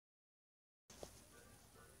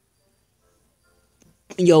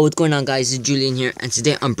Yo, what's going on, guys? It's Julian here, and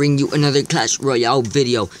today I'm bringing you another Clash Royale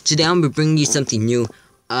video. Today I'm gonna bring you something new.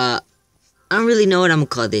 I don't really know what I'm gonna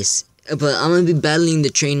call this, but I'm gonna be battling the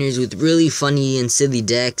trainers with really funny and silly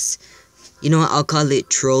decks. You know what? I'll call it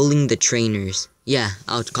Trolling the Trainers. Yeah,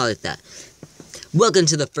 I'll call it that. Welcome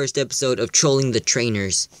to the first episode of Trolling the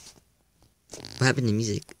Trainers. What happened to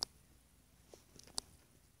music?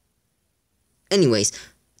 Anyways,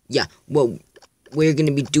 yeah, what we're going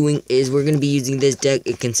to be doing is we're going to be using this deck.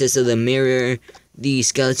 It consists of the Mirror, the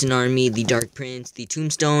Skeleton Army, the Dark Prince, the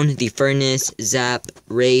Tombstone, the Furnace, Zap,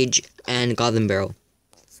 Rage, and Goblin Barrel.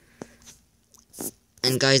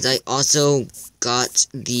 And guys, I also got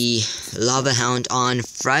the Lava Hound on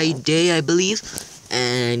Friday, I believe.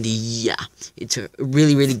 And yeah, it's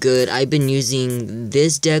really, really good. I've been using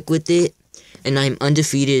this deck with it, and I'm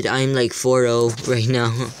undefeated. I'm like 4-0 right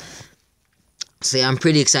now. So yeah, I'm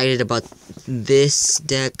pretty excited about this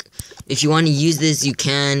deck. If you want to use this, you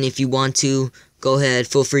can. If you want to, go ahead,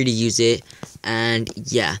 feel free to use it. And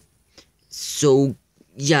yeah, so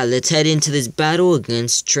yeah, let's head into this battle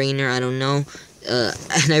against Trainer. I don't know.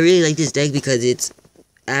 And I really like this deck because its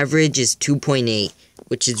average is 2.8,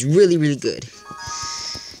 which is really, really good.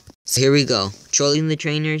 So here we go. Trolling the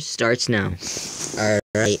Trainers starts now.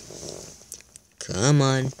 Alright. Come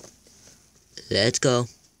on. Let's go.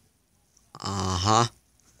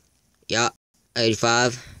 Yeah.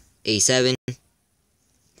 85. 87.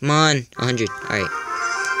 Come on. 100. Alright.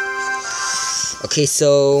 Okay,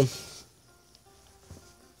 so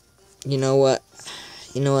you know what?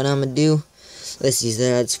 I'm gonna do? Let's see.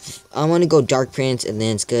 I want to go Dark Prince and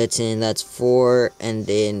then Skeleton. That's 4, and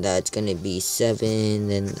then that's gonna be 7.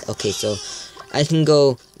 Then okay, so I can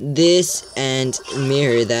go this and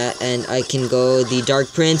mirror that, and I can go the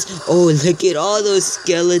Dark Prince. Oh, look at all those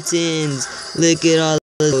skeletons! Look at all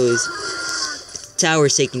those.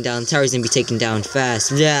 Tower's taken down. Tower's gonna be taken down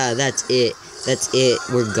fast. Yeah, that's it. That's it.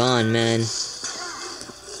 We're gone, man.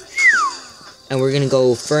 And we're gonna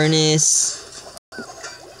go Furnace.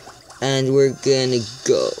 And we're gonna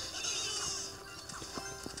go.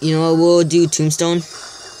 You know what? We'll do Tombstone.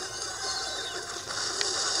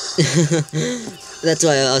 That's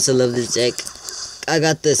why I also love this deck. I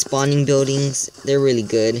got the spawning buildings. They're really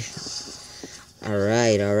good.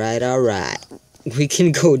 Alright. We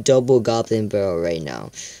can go double Goblin Barrel right now.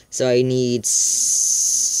 So I need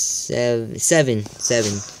seven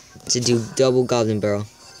to do double Goblin Barrel.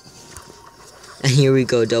 And here we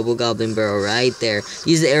go, double Goblin Barrel right there.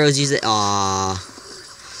 Use the arrows, use it.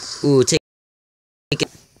 Ooh, take it.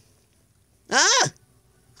 Ah!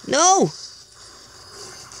 No!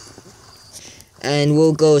 And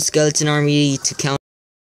we'll go Skeleton Army to counter.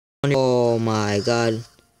 Oh my god.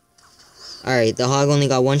 Alright, the Hog only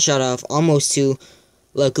got 1 shot off. Almost 2.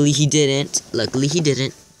 Luckily he didn't.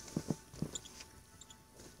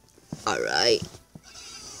 Alright.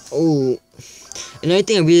 Oh. Another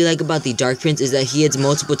thing I really like about the Dark Prince is that he hits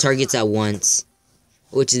multiple targets at once,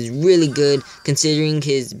 which is really good considering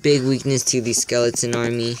his big weakness to the Skeleton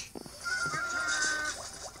Army.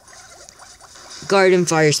 Garden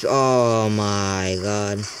Fire. Oh my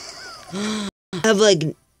god. I have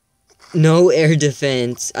like no air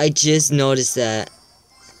defense. I just noticed that.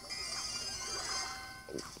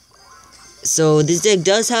 So this deck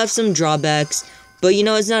does have some drawbacks, but you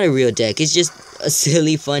know, it's not a real deck. It's just a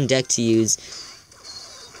silly, fun deck to use.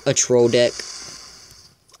 A troll deck.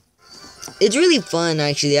 It's really fun,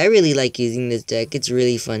 actually. I really like using this deck. It's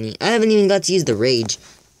really funny. I haven't even got to use the Rage.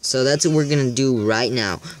 So that's what we're going to do right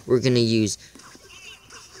now. We're going to use...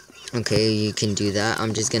 Okay, you can do that.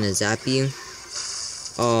 I'm just going to zap you.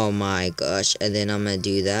 Oh my gosh. And then I'm going to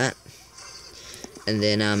do that. And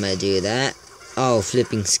then I'm going to do that. Oh,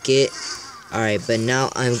 flipping skit. Alright, but now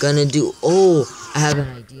I'm going to do... Oh, I have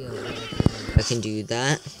an idea. I can do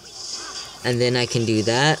that. And then I can do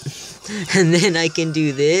that. And then I can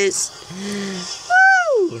do this.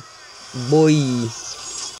 Woo! Boy.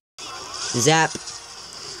 Zap.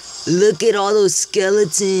 Look at all those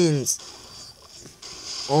skeletons.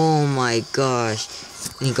 Oh my gosh.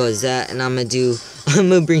 And he goes that, and I'm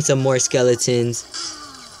gonna bring some more skeletons.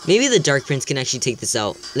 Maybe the Dark Prince can actually take this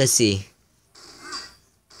out. Let's see.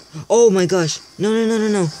 Oh my gosh.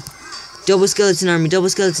 No. Double Skeleton Army. Go.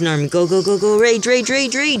 Rage.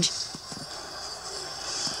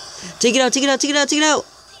 Take it out.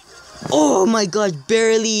 Oh my gosh,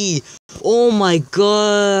 barely. Oh my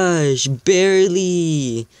gosh,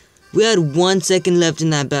 barely. We had 1 second left in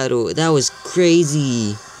that battle. That was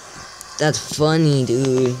crazy. That's funny,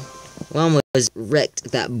 dude. We almost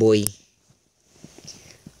wrecked that boy.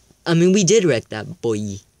 I mean, we did wreck that boy.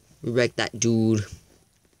 We wrecked that dude.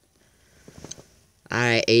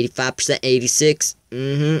 Alright, 85%, 86.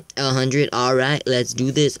 100. Alright, let's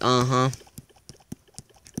do this.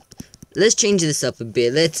 Let's change this up a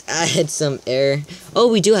bit. Let's add some air. Oh,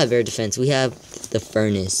 we do have air defense. We have the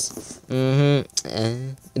furnace.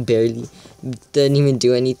 Barely. Doesn't even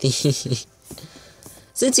do anything.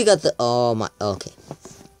 Since you got the... Oh, my... Okay.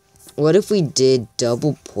 What if we did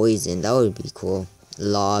double poison? That would be cool.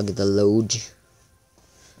 Log the load.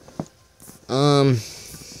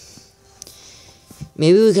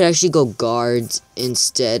 Maybe we could actually go guards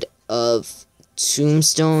instead of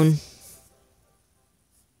tombstone.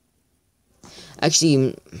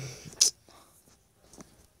 Actually,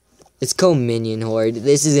 let's go minion horde.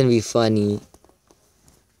 This is gonna be funny.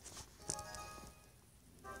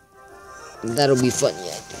 That'll be fun.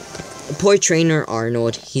 Yeah. Poor trainer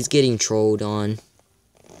Arnold. He's getting trolled on.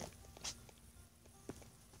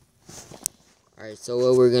 Alright, so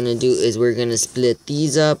what we're gonna do is we're gonna split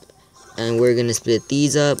these up. And we're gonna split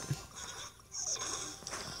these up.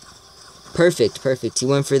 Perfect, perfect. He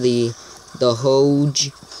went for the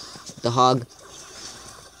Hoge. The hog.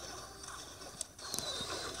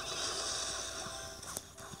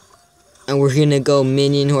 And we're gonna go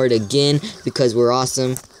minion horde again because we're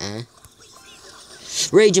awesome.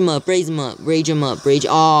 Rage him up, raise him up, rage him up, rage.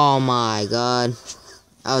 Oh my god.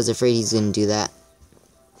 I was afraid he's gonna do that.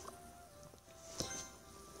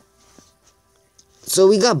 So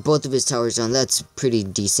we got both of his towers down. That's pretty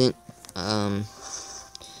decent. And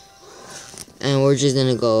we're just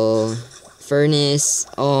gonna go furnace.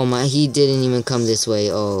 Oh my, he didn't even come this way.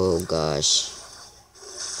 Oh gosh.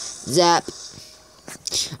 Zap.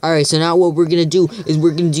 Alright, so now what we're gonna do is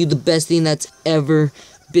we're gonna do the best thing that's ever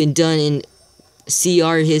been done in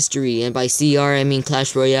CR history. And by CR, I mean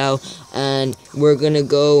Clash Royale. And we're gonna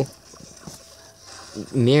go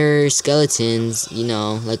mirror skeletons, you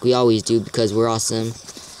know, like we always do because we're awesome.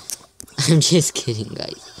 I'm just kidding,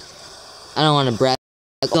 guys. I don't want to brag.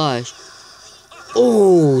 Gosh.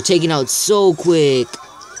 Oh, taken out so quick.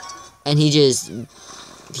 And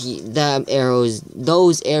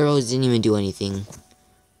those arrows didn't even do anything.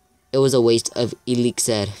 It was a waste of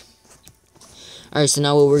elixir. Alright, so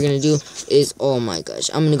now what we're gonna do is, oh my gosh,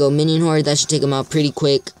 I'm gonna go minion horde. That should take him out pretty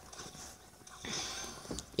quick.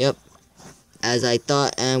 Yep. As I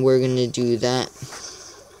thought, and we're gonna do that.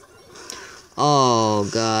 Oh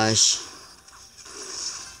gosh.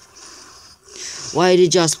 Why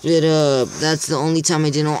did y'all split up? That's the only time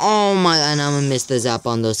I didn't know. Oh my, and I'm gonna miss the zap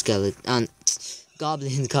on those skeletons.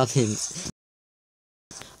 Goblins.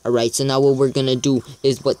 Alright, so now what we're gonna do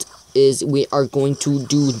is we are going to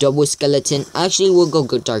do double skeleton. Actually, we'll go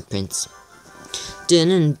Dark Prince.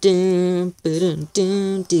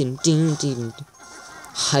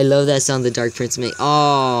 I love that sound the Dark Prince make.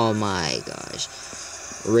 Oh my gosh.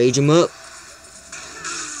 Rage him up.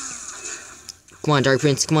 Come on, Dark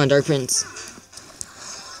Prince. Come on, Dark Prince.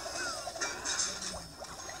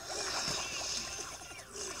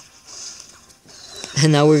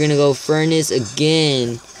 And now we're gonna go furnace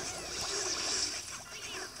again.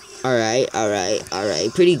 Alright.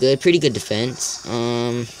 Pretty good defense.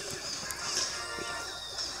 Gonna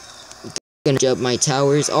jump my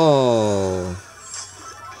towers. Oh.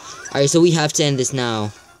 Alright, so we have to end this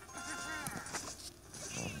now.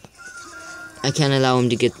 I can't allow him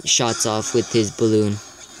to get shots off with his balloon.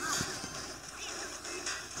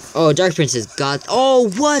 Oh, Dark Prince has got... Oh,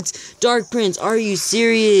 what? Dark Prince, are you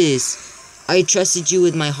serious? I trusted you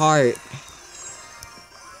with my heart.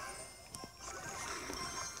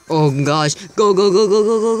 Oh, gosh. Go.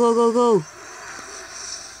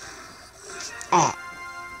 Oh.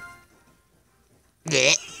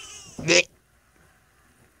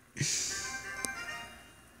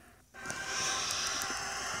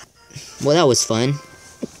 Well, that was fun.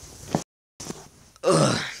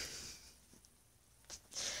 Ugh.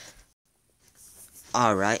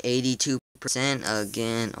 Alright, 82%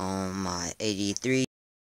 again on my 83,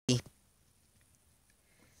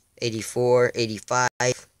 84, 85,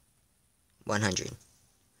 100.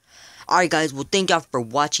 Alright guys, well thank y'all for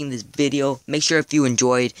watching this video. Make sure if you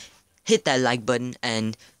enjoyed, hit that like button.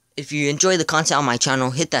 And if you enjoy the content on my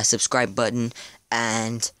channel, hit that subscribe button.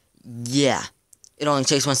 And yeah. It only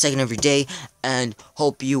takes 1 second every day, and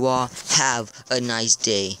hope you all have a nice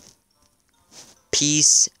day.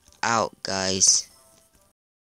 Peace out, guys.